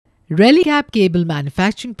Relicab Cable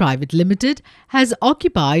Manufacturing Private Limited has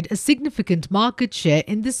occupied a significant market share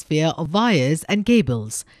in the sphere of wires and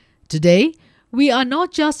cables. Today, we are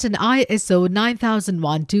not just an ISO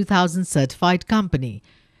 9001-2000 certified company.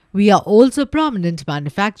 We are also a prominent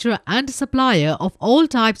manufacturer and supplier of all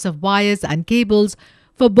types of wires and cables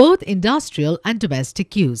for both industrial and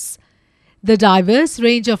domestic use. The diverse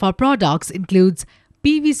range of our products includes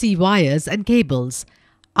PVC wires and cables,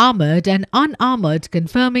 armoured and unarmoured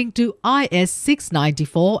conforming to IS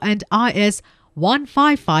 694 and IS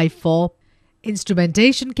 1554,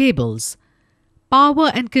 instrumentation cables, power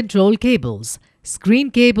and control cables, screen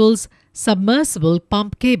cables, submersible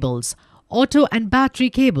pump cables, auto and battery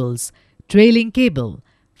cables, trailing cable,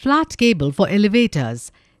 flat cable for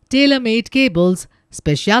elevators, tailor-made cables,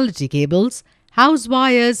 specialty cables, house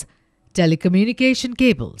wires, telecommunication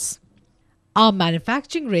cables. Our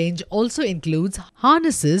manufacturing range also includes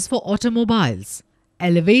harnesses for automobiles,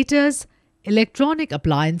 elevators, electronic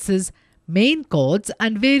appliances, main cords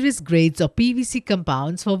and various grades of PVC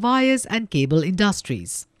compounds for wires and cable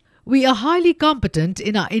industries. We are highly competent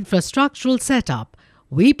in our infrastructural setup.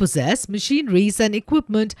 We possess machineries and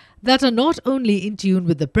equipment that are not only in tune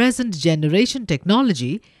with the present generation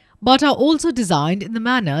technology, but are also designed in the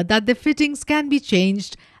manner that their fittings can be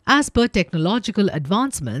changed as per technological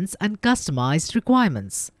advancements and customized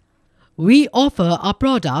requirements. We offer our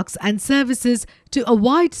products and services to a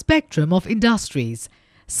wide spectrum of industries.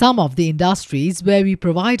 Some of the industries where we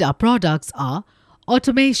provide our products are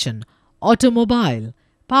automation, automobile,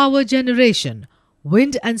 power generation,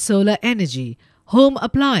 wind and solar energy, home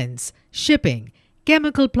appliance, shipping,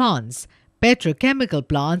 chemical plants, petrochemical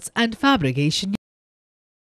plants and fabrication